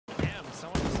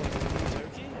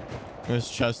It was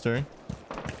Chester.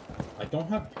 I don't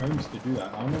have perms to do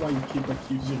that. I don't know why you keep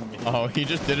accusing me. Oh, he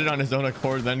just did it on his own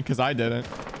accord then, because I didn't.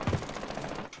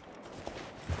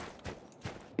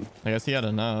 I guess he had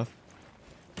enough.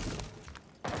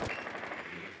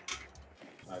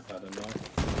 I've had enough.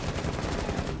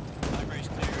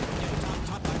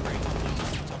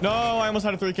 No, I almost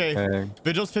had a 3K.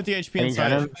 Vigil's 50 HP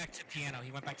inside. He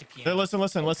went back to piano.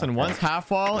 Listen. One's half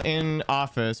wall in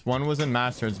office. One was in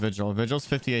Masters Vigil. Vigil's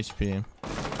 50 HP.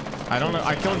 I don't know.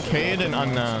 I killed Cade and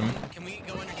Unknown. Can we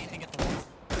go underneath and get the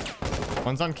wall?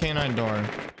 One's on K9 door.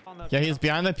 Yeah, he's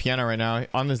behind the piano right now.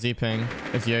 On the Z ping.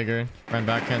 It's Jaeger. Ran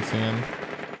back. Can't see him.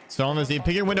 Still on the Z.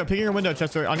 Pick your window,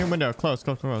 Chester. On your window. Close.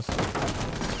 The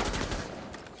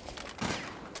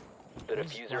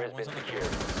diffuser has been secured.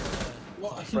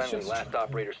 Well, he's Friendly, just... last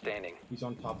operator standing. He's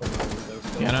on top of my window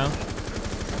still. Piano.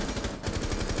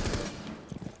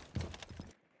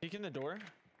 Peek in the door.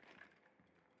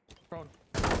 Prone.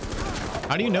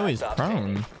 How do you know he's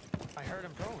prone? I heard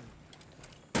him prone.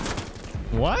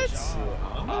 What?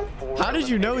 How did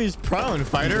you know he's prone,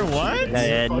 fighter? What?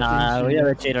 Yeah, nah, we have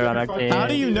a cheater on our team. How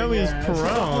do you know he's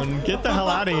prone? Get the hell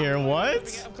out of here.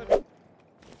 What?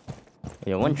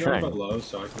 Yeah, one trend. Below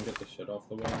so I can get the shit off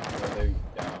the wall. Are they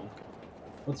down?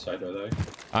 What side are they?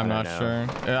 I'm not sure.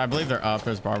 I believe they're up.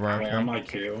 There's barbed wire. Wait, I'm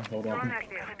IQ. Hold on.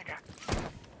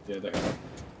 Yeah, they're up.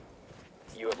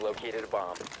 You have located a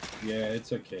bomb. Yeah,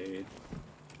 it's okay.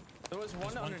 There was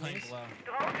one underneath.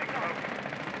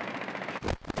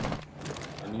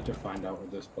 I need to find out where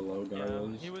this below guy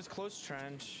is. He was close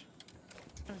trench.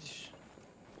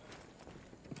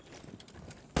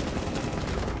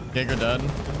 Jaeger dead.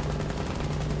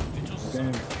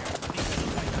 Okay.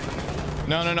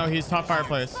 No. He's top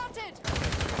fireplace.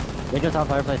 They just top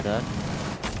fireplace dead.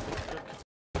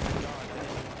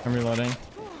 I'm reloading.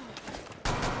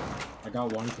 I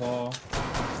got one claw.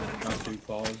 Got two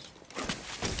claws.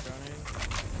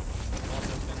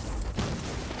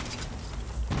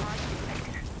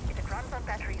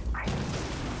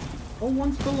 Oh,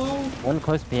 one's below. One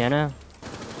close piano.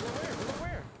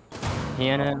 Where?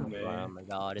 Piano. Oh, Oh my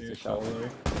god, it's a shoulder. shoulder.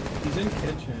 He's in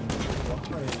kitchen.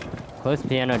 Why? Close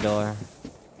piano door.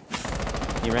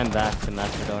 He ran back to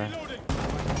master door.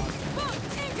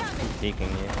 He's peeking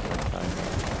you.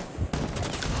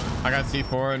 I got C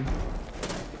forward.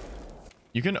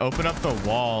 You can open up the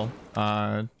wall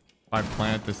by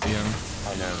plant to see him.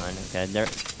 Oh, never mind. Okay,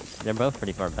 they're both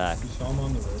pretty far back. You saw him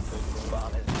on the road.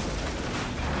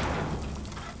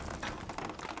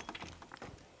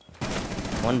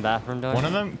 One bathroom door. One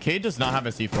of them, Cade does not have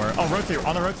a C4. Oh, rotate,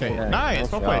 on the rotate. Yeah,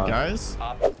 Nice, well played, job. guys.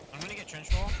 I'm gonna get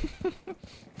trench wall.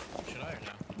 Should I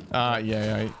or no?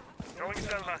 Yeah. Going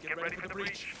silver. Get ready for the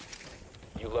breach.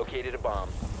 You located a bomb.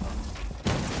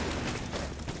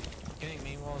 Getting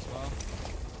main wall as well.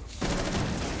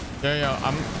 Yeah,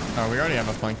 oh, we already have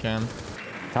a flank cam.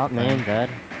 Top main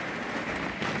dead.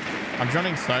 I'm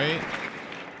running sight.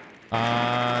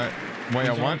 Wait,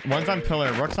 yeah, one's on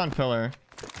pillar. Rook's on pillar.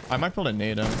 I might build a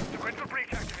nade him. Sequential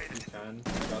breach activated.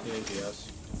 Got the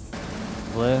ADS.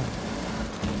 Blue.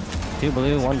 Two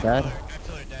blue, one dead.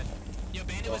 Pillar dead. Yo,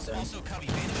 Bandit was also cubby.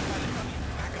 Bandit was by the cubby.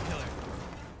 Back up pillar.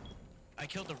 I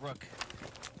killed the rook.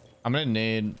 I'm gonna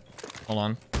nade. Hold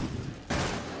on.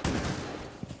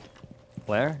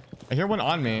 Where? I hear one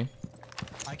on me.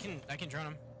 I can drone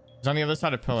him. He's on the other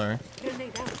side of pillar.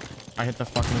 I hit the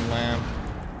fucking lamp.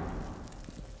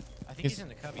 I think he's in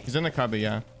the cubby. He's in the cubby,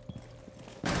 yeah.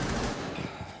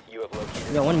 You have located.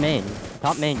 We got one main.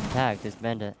 Top main tagged is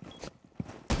bandit.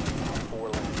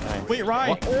 Nice. Wait,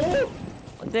 right. Oh!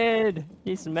 Dude,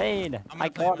 he's main. I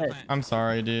caught it. I'm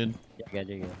sorry, dude. You're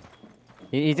good.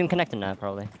 He's in connector now,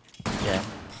 probably. Yeah,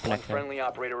 One connector. friendly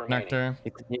operator remaining. Nectar.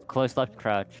 He's close left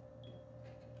crouch.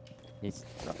 He's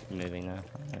moving now.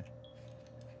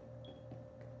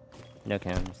 No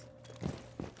cams.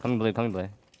 Coming blue.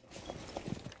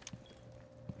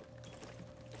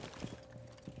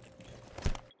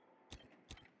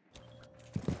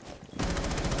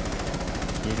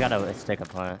 He's got a stick of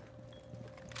plant.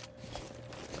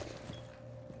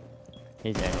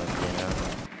 He's in with you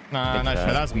now. Nah, not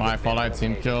sure. That's my fault. I had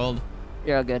team killed.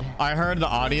 You're good. I heard the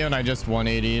audio and I just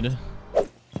 180'd.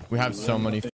 We have so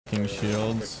many fucking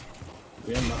shields.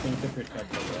 We have nothing to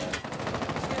protect the wall.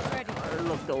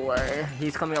 Look away.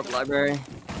 He's coming up library.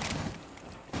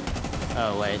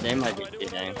 Oh wait, they might be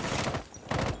cheating. I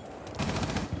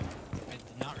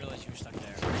did not realize you were stuck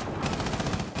there.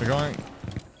 They're going.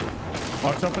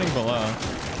 Fuck's opening below.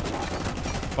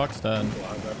 Fuck's dead.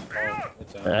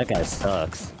 That guy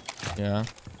sucks. Yeah,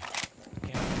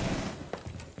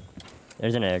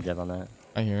 There's an air jab on that.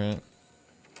 I hear it.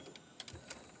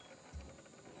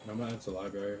 I'm gonna enter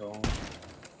library hall.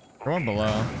 We're one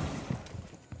below.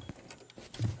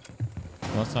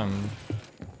 Unless I'm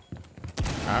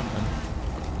happening.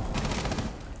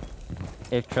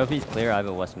 If trophy's clear, I have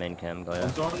a west main cam. Go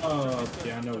It's ahead. on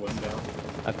piano window.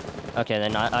 Okay,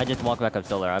 then I just walk back up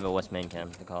solar. I have a west main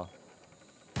cam to call.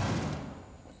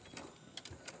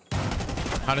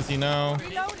 How does he know?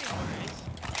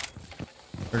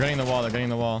 They're getting the wall. They're getting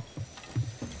the wall.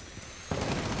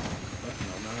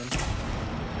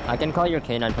 I can call your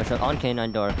K9 push up on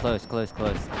K9 door. Close, close,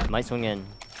 close. Might swing in.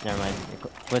 Never mind.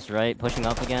 Twist right, pushing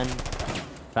up again.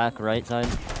 Back right side.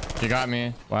 You got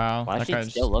me. Wow. Why is That she guy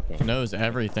still looking? knows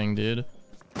everything, dude.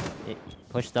 It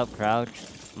pushed up, crouch.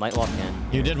 Might walk in.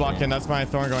 You did walk in. That's my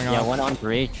thorn going Yeah, off. one on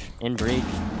breach. In breach.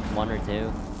 One or two.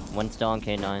 One still on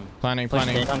K9. Planning, Pushed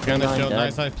planning. in on Get on the K9, shield. dead.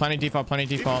 Nice, nice. Planning default, planning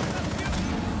default.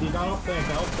 He got off there,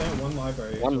 one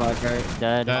library. One library.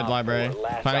 Dead. Dead library.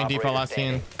 last Planning operator default last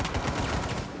standing. scene.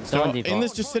 Still So on default. in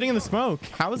this, just sitting in the smoke.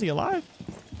 How is he alive?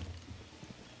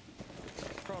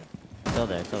 Still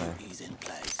there, still there.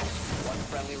 One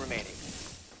friendly remaining.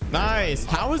 Nice.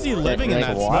 How is he living in like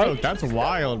that what? smoke? That's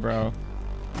wild, bro.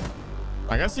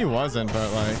 I guess he wasn't,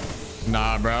 but like,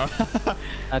 nah, bro.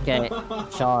 Okay,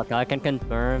 Shawk, I can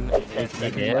confirm if you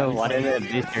do. Why did it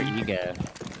boost your ego?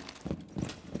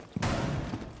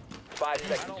 5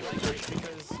 seconds to insertion.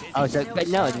 Oh, so but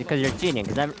no, it's because you're cheating.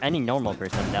 Because any normal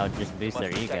person that would just boost their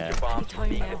Must ego. protect your bombs from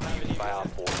being defused by Op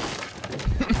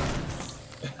 4.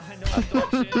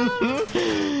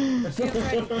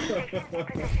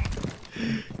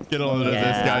 Get a load of this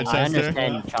Yeah, guy, I Chester.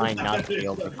 understand trying not to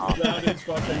feel the comp. That is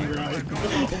fucking right.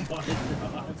 Oh my god.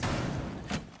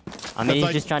 I mean, That's he's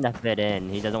like- just trying to fit in.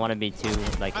 He doesn't want to be too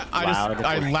like loud.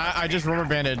 I just rubber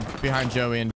banded behind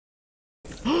Joey and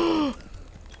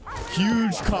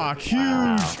huge cock,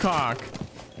 huge cock,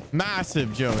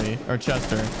 massive Joey or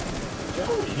Chester.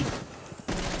 Joey.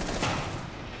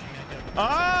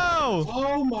 Oh!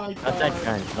 Oh my Left side god.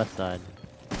 trench, left side.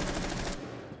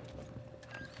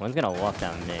 One's gonna walk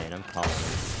down mid. I'm calling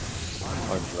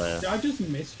him. Or blue. Did I just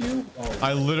miss you? Oh,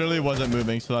 I literally wasn't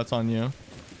moving, so that's on you.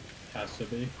 has to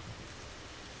be.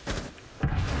 Did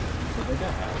they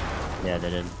get hacked? Yeah, they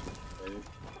did.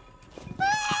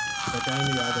 They're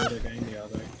getting the other, they're getting the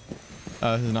other.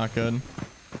 This is not good.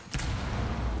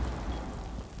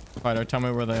 Fighter, tell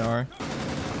me where they are.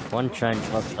 One trench,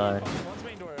 left side. One's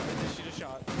main door. I just shoot a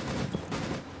shot.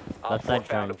 Op Left 4 side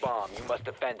found a trench. bomb. You must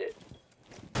defend it.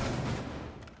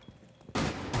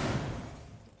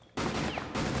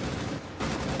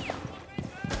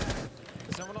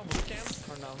 Is someone on blue cam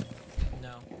or no?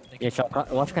 No. Yeah,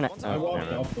 Shawk, watch connect. I Oh, walked never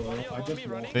mind. off below. I just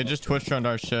walked. They just twitched on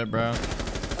our shit, bro.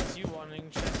 That's you wanting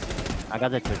Chesty. I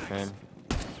got the twitch train.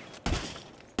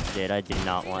 Dude, I did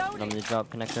not want them to drop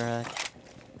connector hack.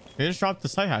 They just dropped the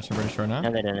site hatch, I'm pretty sure, no?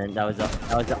 No, they didn't. That was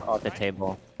off the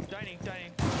table. Dining. Shoot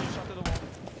a shot to the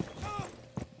wall.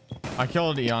 I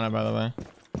killed Iana, by the way.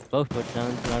 Both twitch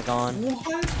zones are gone.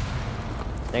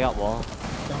 What? They got wall.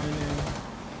 Dining.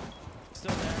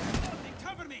 Still there.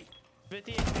 Cover me.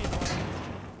 50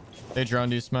 HP. They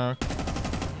droned you, smoke.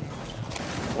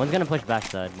 One's gonna push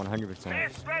backside, 100%. I did blue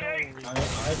One's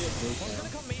cam. gonna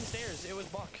come main stairs. It was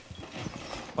Buck.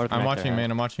 Or I'm connector watching hack.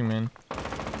 main, I'm watching main.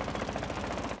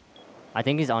 I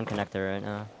think he's on connector right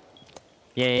now.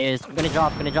 Yeah, he is. Gonna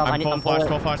drop. I'm full flashed,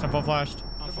 full flashed, I'm full flashed.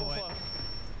 They're full both white. low.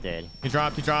 Dead. He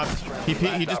dropped. He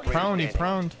just prone, he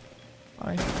proned.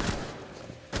 Fine.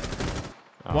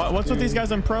 Oh, What's with these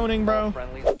guys I'm proning, bro?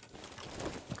 Friendly. Four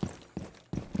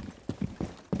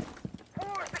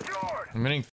secured. I'm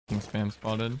getting f***ing spam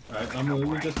spotted. Alright, I'm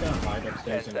literally just gonna hide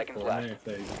upstairs 10 in the seconds corner left. if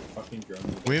they fucking drone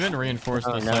me. We haven't reinforced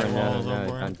Oh, the no, site no, walls no,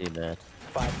 over. don't do that.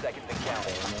 5 seconds and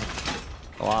counting.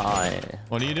 Why?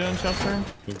 What are you doing, Chester?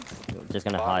 He's just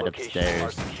gonna Bomb hide locations are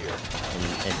upstairs.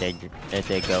 secure. And if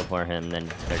they go for him, then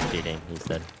they're cheating, he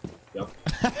said. Yep.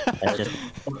 That's just,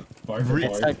 Bar for Re-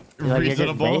 it's bar. like, you're just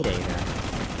Reasonable. baiting.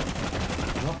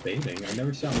 I'm not baiting. I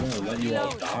never said I'm gonna let you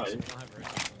all die. I don't have a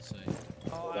rifle, so-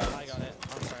 Oh, I got it.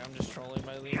 I'm sorry. I'm just trolling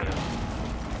my lead.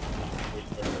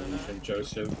 Revolution,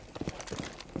 Joseph.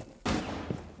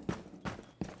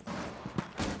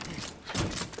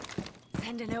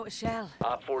 Sending out a shell.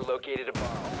 Op 4 located a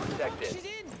bomb. Protect it. She's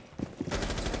in.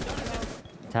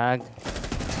 Tagged.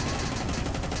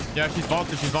 Yeah, she's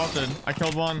vaulted. I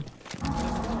killed one.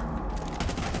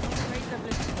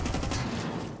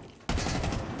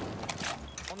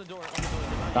 On the door.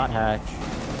 Got hatch.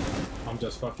 I'm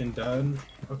just fucking dead.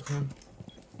 Okay.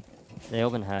 They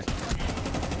open hatch.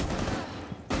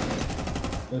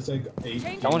 There's like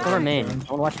 8. Someone cover main.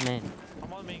 Someone watch main.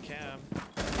 I'm on main cam.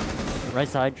 Right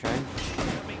side trench.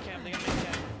 They got main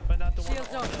cam. But not the one Shields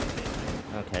on up. the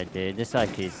basement. Okay, Yeah, dude. This guy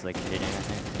keeps like cheating, I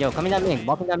think. Yo, coming that main.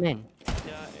 Walking that main.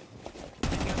 Yeah.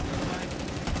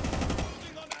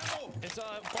 It's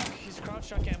Buck. He's crouched.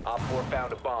 Shot cam. Op 4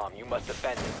 found a bomb. You must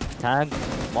defend it. Tag.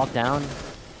 Walk down.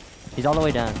 He's all the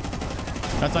way down.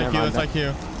 That's Never IQ. mind, That's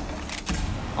IQ.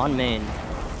 On main.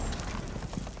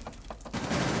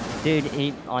 Dude,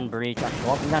 he on breach.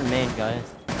 Walking down main, guys.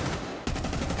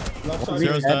 Left side.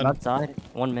 Zero's dead. Left side.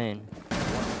 One main. One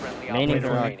friendly Main operator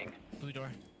infront. remaining. Blue door.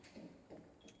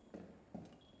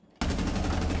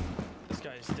 This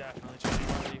guy is definitely cheating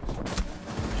already.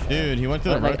 Dude, he went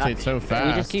through the But, like, rotate so We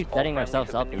fast. just keep setting All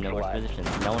ourselves up friendlies in have the been worst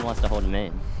positions. No one wants to hold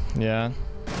main. Yeah.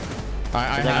 So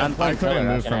then I'm I playing couldn't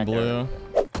pillar, move I from can blue.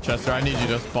 Chester, I need you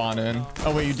to spawn in.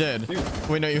 Oh wait, you did. Dude.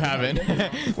 Wait, no, you haven't.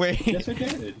 Wait. Yes, I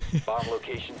did. Bomb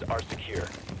locations are secure.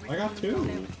 I got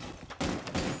 2.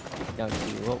 Don't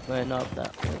you open up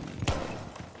that window.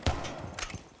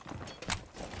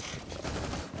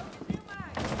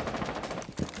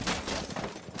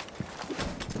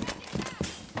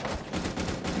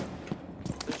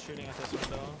 They're shooting at this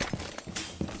window.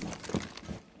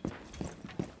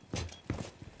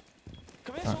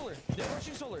 Come in, solar. They're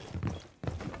rushing solar.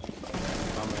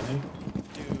 How many?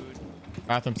 Dude,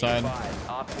 Bathroom side. 5.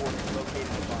 Op 4 has located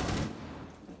the bomb.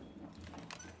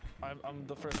 I'm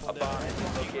the first A one bomb there. has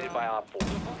been located by Op 4. The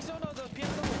Buck zone, no, the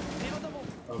piano double. Piano double.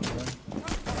 Okay. Okay.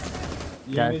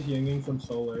 Ying is yinging from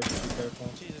solar. Be careful.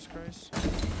 Jesus Christ.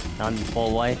 I'm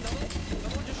full white.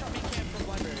 Another one just shot me cam from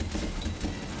library.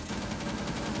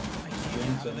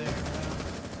 Ying's in.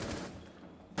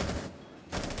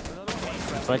 Another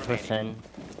one. Switch for 10.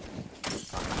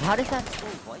 How does that go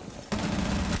white?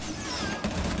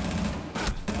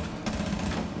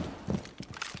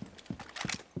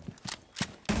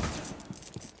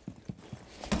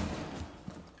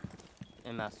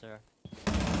 Hey, master.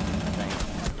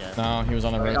 Yeah. No, he was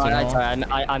on the Oh, rotate. I'm hall. sorry,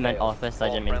 I meant office. I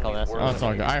didn't mean to call that. Oh, it's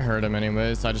all good. I heard him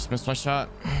anyways. I just missed my shot.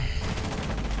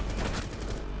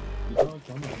 He's not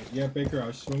jumping. Yeah, Baker, I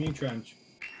was swinging trench.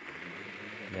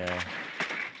 Yeah.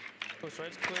 Push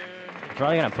right's clear.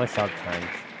 Probably gonna push up trench.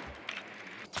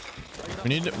 We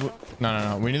need to.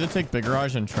 No. We need to take big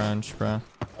garage and trench, bro.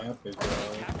 I have Baker.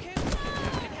 Capcan?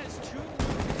 Capcan has 2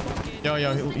 fucking... Yo,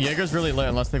 Jaeger's really lit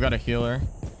unless they've got a healer.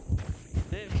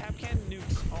 They have Capcan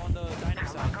nukes on the dining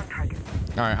side.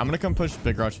 All right, I'm gonna come push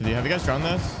big garage with you. Have you guys drawn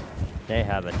this? They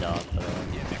have a dog. For them.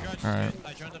 Yeah, big garage is All right. good.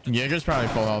 I joined up to Jaeger's probably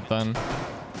full health then.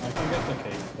 I can get the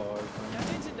cave claw.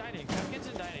 Capcan's in dining. Capcan's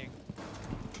in dining.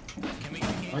 Can we get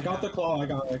a cage? I got the claw. I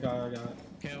got it.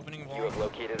 Okay, opening You wall. have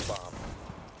located a bomb.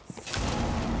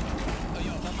 Oh,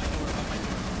 yo, above my door, above my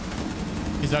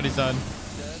door. He's dead. He's dead.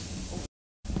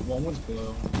 One was blue.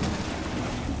 All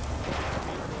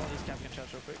these Capcan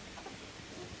shots real quick.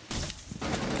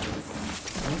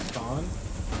 One's gone.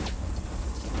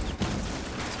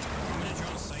 I'm gonna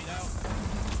drone sight out.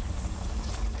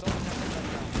 It's all the Capcan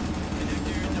shots now.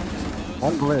 Connector, that was close.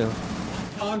 One blue.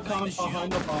 Con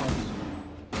behind the box.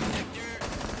 Connector.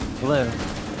 Blue.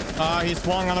 He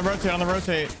swung on the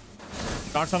rotate.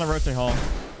 Doc's on the rotate hall.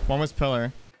 One was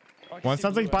pillar. Oh, I can One see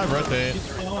sounds blue like by out. rotate.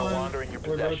 He's No gone. longer in your Wait,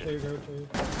 possession. rotate.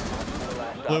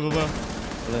 Blue. Blue.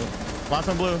 Last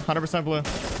one blue. 100% blue.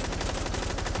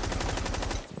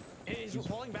 Hey, he's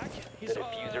falling back. He's, The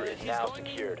diffuser is he's now going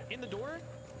secured. In the door.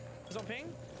 He's on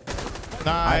ping.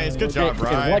 Nice. Good job, Bri.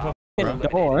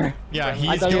 What door? Yeah, I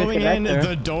he's thought you were going in connector.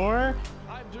 the door.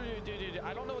 Dude,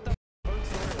 I don't know what that boat's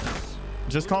door is.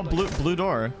 Just call blue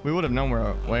door. We would have known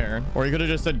where. Or you could have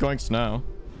just said going snow.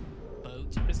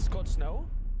 Boat. Is this called snow?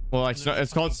 Well, like snow,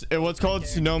 it's called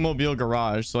snowmobile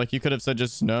garage. So like you could have said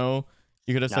just snow.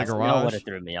 You could have said You garage. would have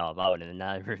threw me off. I would have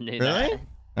never knew Really? that.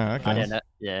 Oh, I okay. didn't know.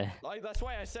 Yeah. Like that's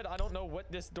why I said I don't know what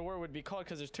this door would be called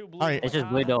because there's 2 blues. Alright. It's just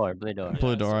blue door. Blue door.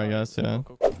 Blue door, I guess. Yeah.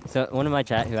 Cool. So one of my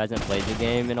chat who hasn't played the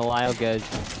game in a while goes,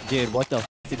 dude, what the f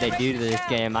did they do to this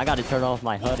game? I got to turn off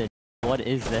my HUD. And what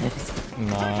is this?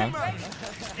 Nah.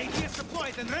 ATS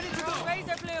deployed and ready to go.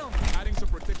 Razor bloom. Adding some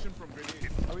protection from grenades.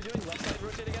 Are we doing left side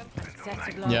rotate again? Set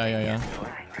to blow. Yeah.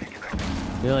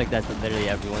 I feel like that's literally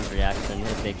everyone's reaction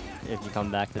if you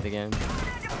come back to the game.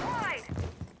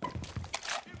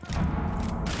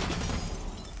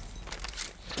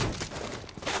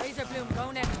 Razor bloom,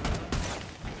 go next.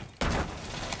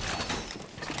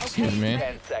 Excuse me.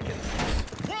 10 seconds.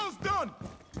 Wall's done.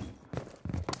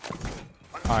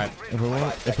 All right.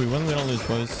 If we win, we don't lose,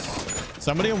 boys.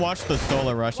 Somebody watch the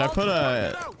solar rush. I put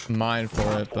a mine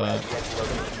for it, but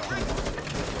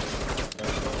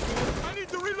I need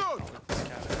to reload.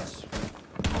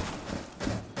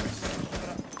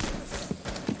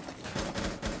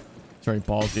 it's very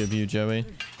ballsy of you, Joey.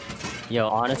 Yo,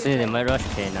 honestly, they might rush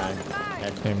K9.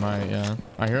 That, They might, yeah.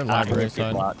 I hear there's library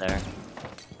side. people out there.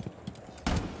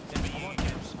 I'm on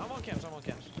camps. I'm on camps. I'm on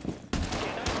camps.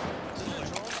 There's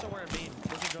a drone somewhere in main.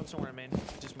 There's a drone somewhere in main.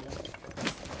 Just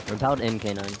move. Repelled in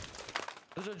K9.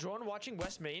 There's a drone watching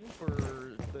West Main for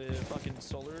the fucking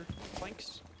solar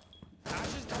planks. Ash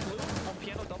is down blue on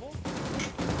piano double.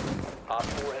 Op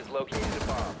 4 has located a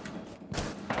bomb.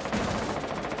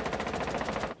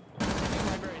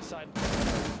 Library side.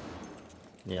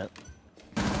 Yep.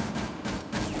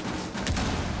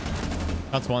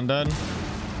 That's one dead.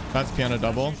 That's piano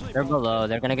double. They're below.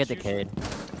 They're gonna get the Cade.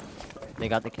 They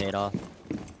got the Cade off.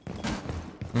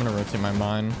 I'm gonna rotate my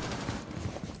mine.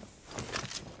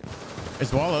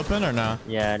 Is wall open or no?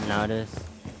 Yeah, now it is.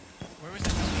 Where was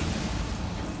that?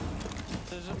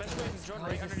 There's a West Main drone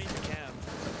right underneath the cam.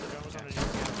 The drone was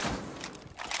underneath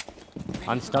the cam.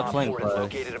 I'm stuck Op playing 4 has close.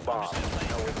 located a bomb. Know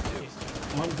what to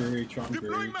do. On breach, on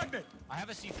Deploying breach. magnet. I have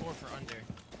a C4 for under.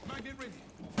 Magnet ready.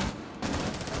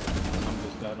 I'm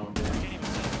just dead on breach. Can't even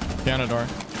see. Piano door.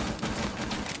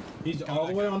 He's all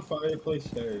the way on fireplace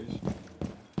stairs.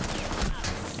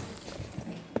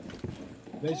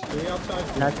 There's 3 outside.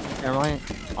 That's, never mind.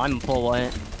 I'm full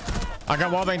white. I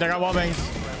got wall banged. I got wall banged.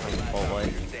 Full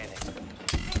white. Standing.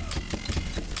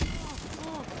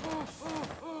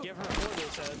 Give her a four, they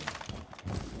said.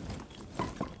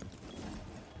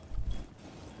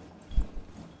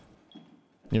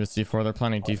 You have a C4. They're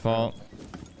planning default.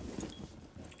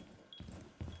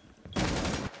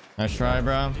 Nice try,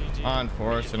 bro.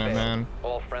 Unfortunate, man.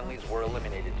 All friendlies were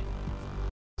eliminated.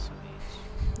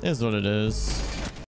 Is what it is.